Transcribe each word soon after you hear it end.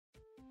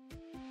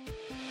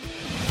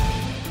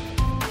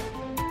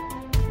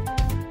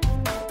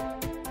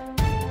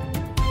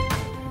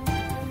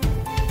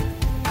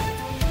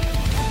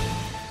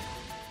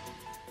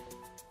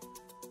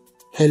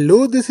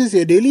Hello, this is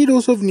your daily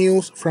dose of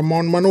news from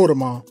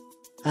Onmanorama.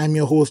 I'm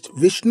your host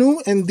Vishnu,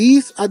 and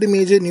these are the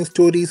major news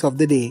stories of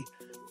the day.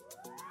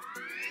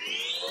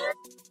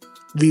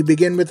 We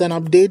begin with an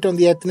update on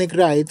the ethnic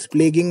riots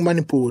plaguing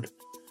Manipur.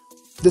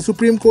 The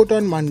Supreme Court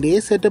on Monday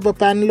set up a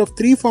panel of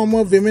 3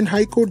 former women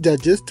High Court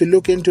judges to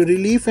look into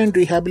relief and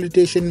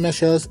rehabilitation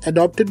measures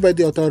adopted by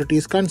the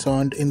authorities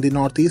concerned in the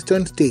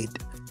northeastern state.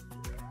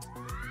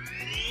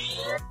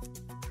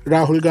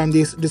 Rahul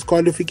Gandhi's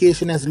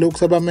disqualification as Lok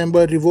Sabha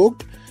member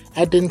revoked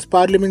attends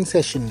Parliament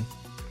session.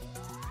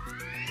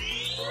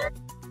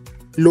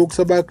 Lok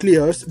Sabha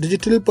clears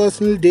Digital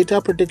Personal Data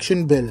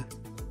Protection Bill.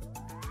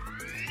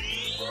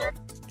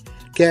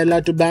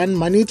 Kerala to ban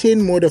money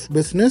chain mode of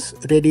business,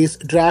 readies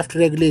draft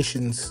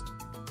regulations.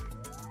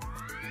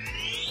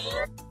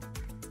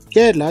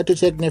 Kerala to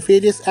check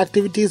nefarious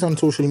activities on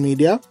social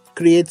media,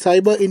 create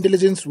cyber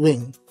intelligence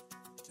wing.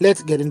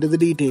 Let's get into the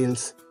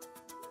details.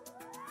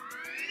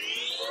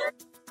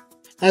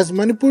 As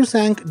Manipur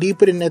sank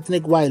deeper in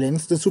ethnic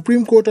violence, the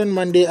Supreme Court on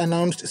Monday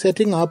announced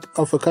setting up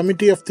of a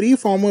committee of 3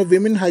 former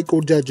women High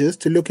Court judges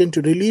to look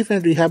into relief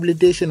and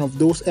rehabilitation of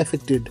those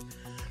affected.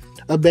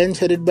 A bench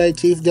headed by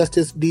Chief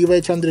Justice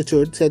D.Y.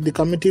 Chandrachud said the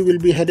committee will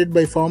be headed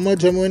by former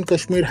Jammu and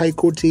Kashmir High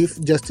Court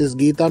Chief Justice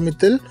Geeta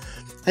Mittal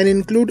and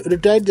include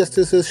retired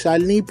Justices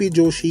Shalini P.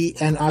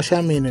 Joshi and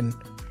Asha Menon.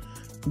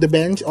 The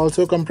bench,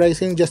 also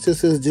comprising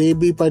Justices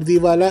J.B.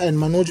 Pardiwala and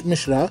Manoj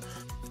Mishra,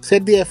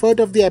 said the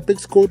effort of the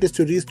Apex Court is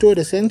to restore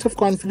a sense of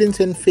confidence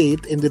and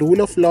faith in the rule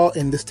of law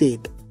in the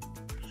state.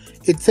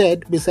 It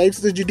said,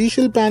 besides the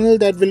judicial panel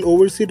that will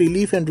oversee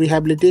relief and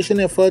rehabilitation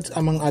efforts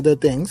among other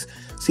things,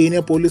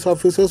 senior police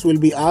officers will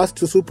be asked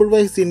to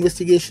supervise the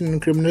investigation in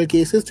criminal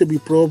cases to be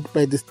probed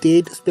by the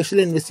state special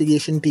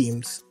investigation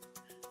teams.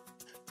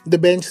 The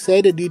bench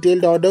said a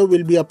detailed order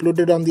will be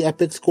uploaded on the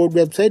Apex Court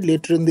website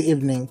later in the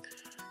evening.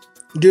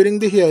 During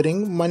the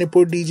hearing,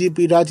 Manipur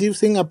DGP Rajiv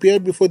Singh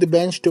appeared before the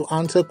bench to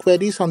answer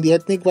queries on the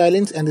ethnic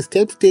violence and the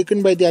steps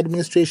taken by the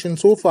administration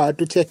so far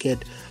to check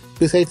it,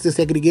 besides the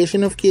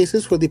segregation of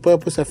cases for the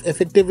purpose of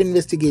effective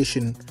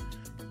investigation.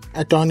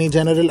 Attorney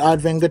General R.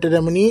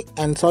 Venkataramani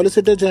and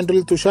Solicitor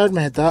General Tushar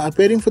Mehta,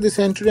 appearing for the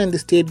central and the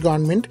state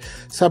government,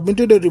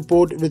 submitted a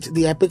report which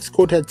the Apex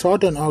Court had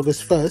sought on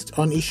August 1st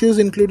on issues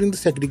including the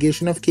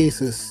segregation of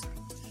cases.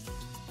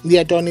 The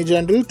Attorney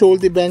General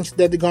told the bench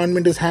that the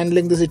government is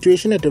handling the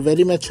situation at a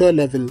very mature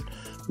level.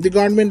 The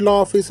government law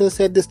officer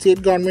said the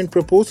state government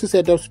proposed to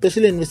set up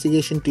special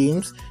investigation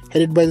teams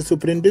headed by the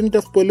Superintendent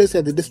of Police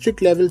at the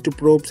district level to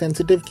probe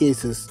sensitive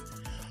cases.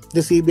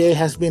 The CBI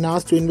has been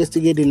asked to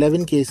investigate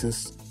 11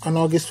 cases. On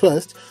August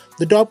 1st,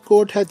 the top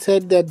court had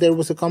said that there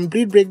was a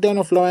complete breakdown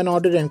of law and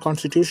order and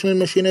constitutional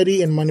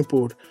machinery in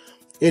Manipur.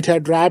 It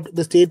had wrapped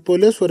the state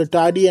police for a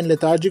tardy and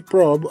lethargic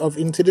probe of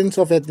incidents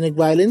of ethnic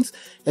violence,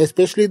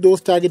 especially those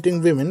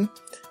targeting women,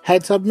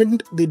 had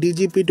submitted the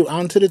DGP to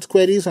answer its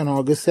queries on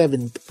August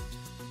 7th.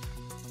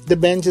 The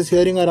bench is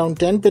hearing around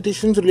 10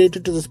 petitions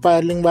related to the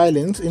spiraling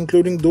violence,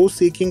 including those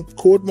seeking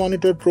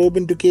court-monitored probe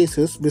into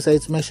cases,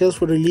 besides measures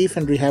for relief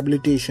and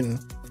rehabilitation.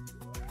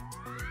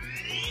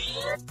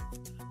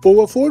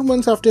 Over 4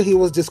 months after he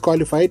was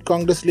disqualified,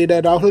 Congress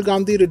leader Rahul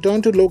Gandhi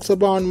returned to Lok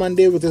Sabha on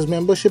Monday with his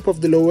membership of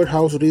the lower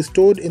house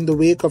restored in the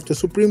wake of the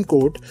Supreme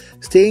Court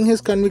staying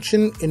his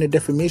conviction in a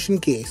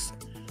defamation case.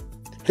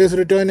 His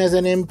return as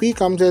an MP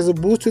comes as a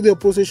boost to the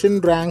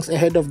opposition ranks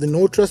ahead of the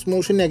no-trust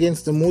motion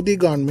against the Modi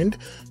government,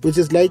 which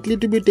is likely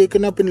to be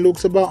taken up in Lok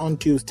Sabha on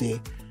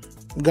Tuesday.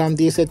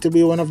 Gandhi is said to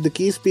be one of the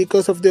key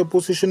speakers of the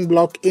opposition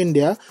bloc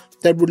India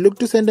that would look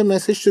to send a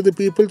message to the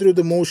people through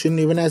the motion,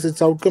 even as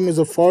its outcome is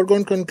a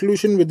foregone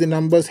conclusion with the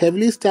numbers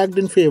heavily stacked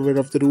in favor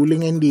of the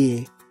ruling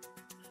NDA.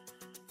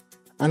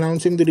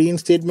 Announcing the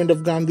reinstatement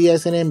of Gandhi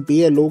as an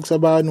MP, a Lok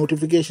Sabha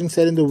notification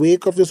said in the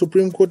wake of the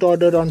Supreme Court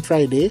order on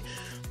Friday,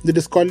 the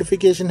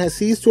disqualification has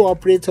ceased to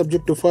operate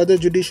subject to further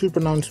judicial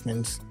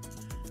pronouncements.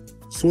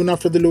 Soon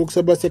after the Lok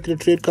Sabha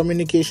Secretariat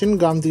communication,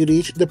 Gandhi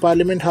reached the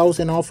Parliament House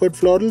and offered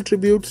floral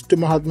tributes to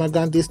Mahatma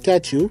Gandhi's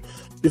statue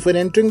before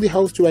entering the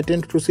House to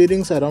attend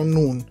proceedings around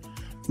noon.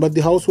 But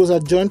the House was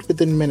adjourned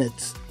within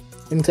minutes.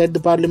 Inside the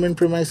Parliament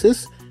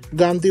premises,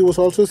 Gandhi was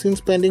also seen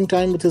spending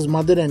time with his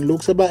mother and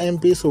Lok Sabha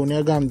MP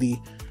Sonia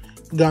Gandhi.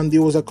 Gandhi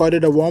was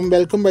accorded a warm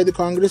welcome by the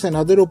Congress and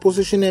other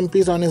opposition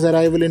MPs on his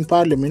arrival in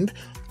Parliament,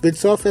 which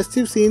saw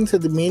festive scenes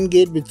at the main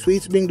gate with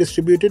sweets being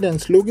distributed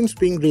and slogans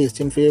being raised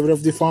in favor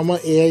of the former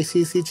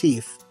AICC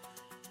chief.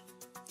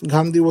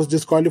 Gandhi was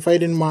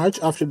disqualified in March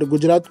after the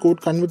Gujarat court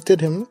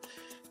convicted him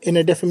in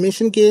a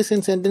defamation case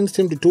and sentenced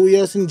him to 2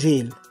 years in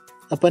jail.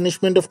 A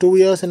punishment of 2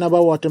 years and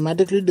above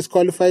automatically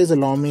disqualifies a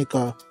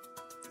lawmaker.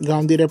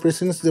 Gandhi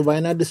represents the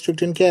Wayanad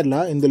district in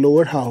Kerala in the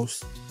lower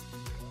house.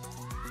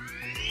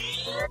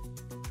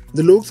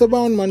 The Lok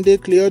Sabha on Monday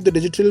cleared the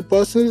Digital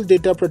Personal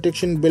Data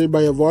Protection Bill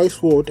by a voice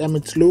vote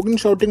amid slogan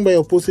shouting by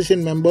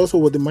opposition members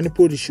over the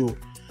Manipur issue.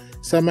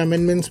 Some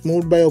amendments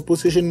moved by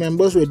opposition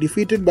members were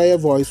defeated by a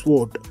voice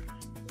vote.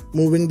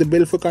 Moving the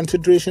bill for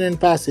consideration and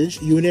passage,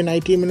 Union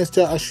IT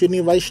Minister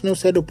Ashwini Vaishnaw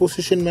said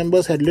opposition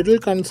members had little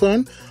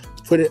concern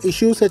for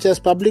issues such as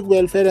public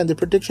welfare and the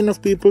protection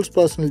of people's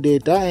personal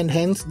data, and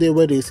hence they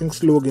were raising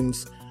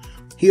slogans.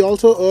 He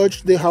also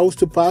urged the House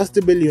to pass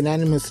the bill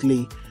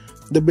unanimously.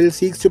 The bill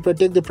seeks to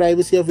protect the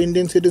privacy of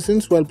Indian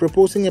citizens while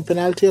proposing a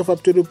penalty of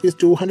up to Rs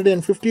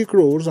 250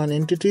 crores on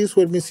entities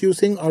who are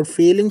misusing or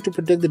failing to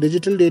protect the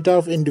digital data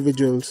of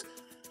individuals.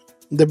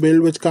 The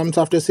bill, which comes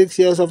after 6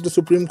 years of the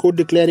Supreme Court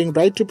declaring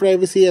right to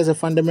privacy as a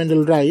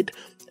fundamental right,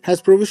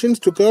 has provisions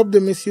to curb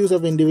the misuse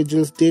of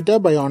individuals' data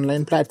by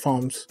online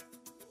platforms.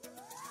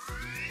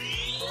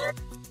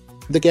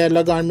 The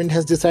Kerala government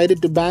has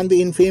decided to ban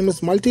the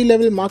infamous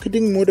multi-level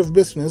marketing mode of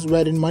business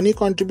wherein money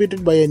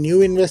contributed by a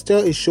new investor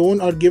is shown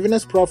or given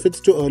as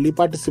profits to early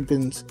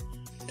participants.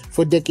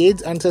 For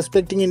decades,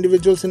 unsuspecting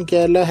individuals in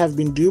Kerala have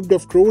been duped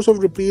of crores of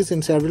rupees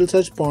in several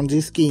such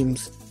Ponzi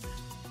schemes.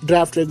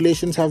 Draft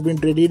regulations have been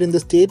readied in the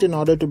state in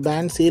order to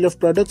ban sale of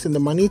products in the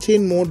money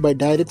chain mode by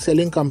direct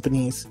selling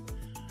companies.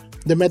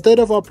 The method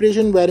of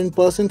operation wherein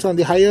persons on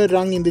the higher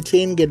rung in the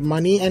chain get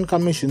money and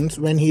commissions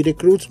when he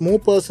recruits more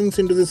persons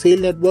into the sale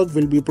network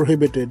will be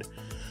prohibited.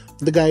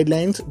 The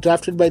guidelines,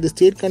 drafted by the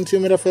State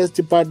Consumer Affairs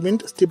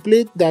Department,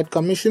 stipulate that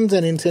commissions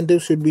and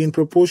incentives should be in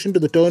proportion to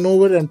the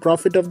turnover and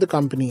profit of the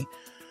company.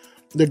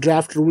 The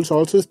draft rules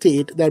also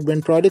state that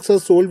when products are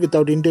sold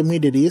without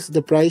intermediaries,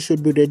 the price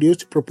should be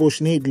reduced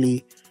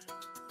proportionately.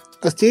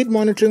 A state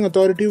monitoring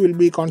authority will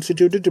be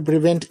constituted to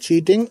prevent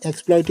cheating,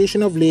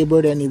 exploitation of labor,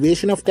 and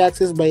evasion of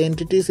taxes by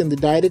entities in the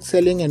direct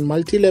selling and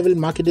multi-level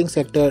marketing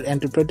sector and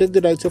to protect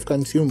the rights of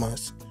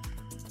consumers.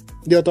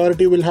 The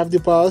authority will have the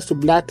powers to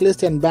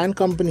blacklist and ban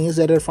companies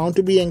that are found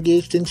to be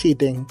engaged in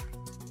cheating.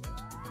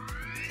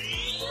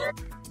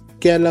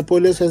 Kerala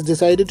Police has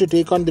decided to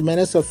take on the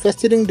menace of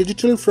festering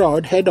digital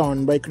fraud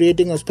head-on by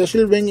creating a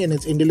special wing in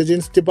its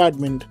intelligence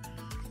department.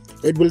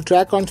 It will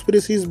track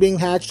conspiracies being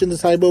hatched in the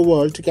cyber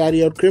world to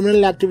carry out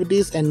criminal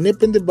activities and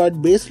nip in the bud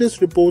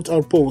baseless reports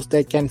or posts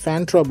that can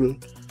fan trouble.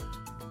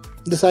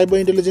 The Cyber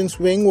Intelligence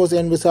Wing was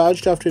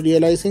envisaged after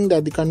realizing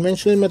that the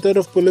conventional method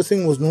of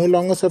policing was no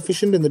longer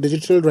sufficient in the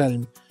digital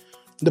realm.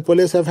 The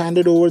police have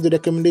handed over the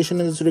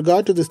recommendation in this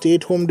regard to the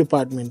State Home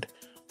Department.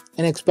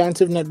 An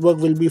expansive network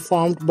will be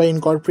formed by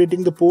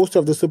incorporating the post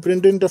of the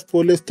Superintendent of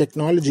Police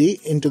Technology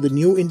into the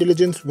new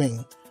Intelligence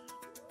Wing.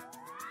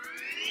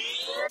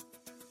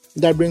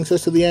 That brings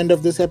us to the end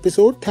of this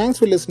episode. Thanks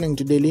for listening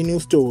to Daily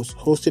News Dose,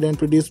 hosted and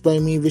produced by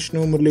me,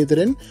 Vishnu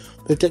Muralidharan,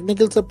 with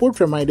technical support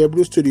from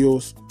IW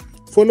Studios.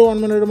 Follow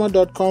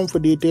Onmanorama.com for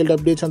detailed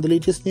updates on the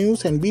latest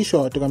news and be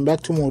sure to come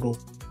back tomorrow.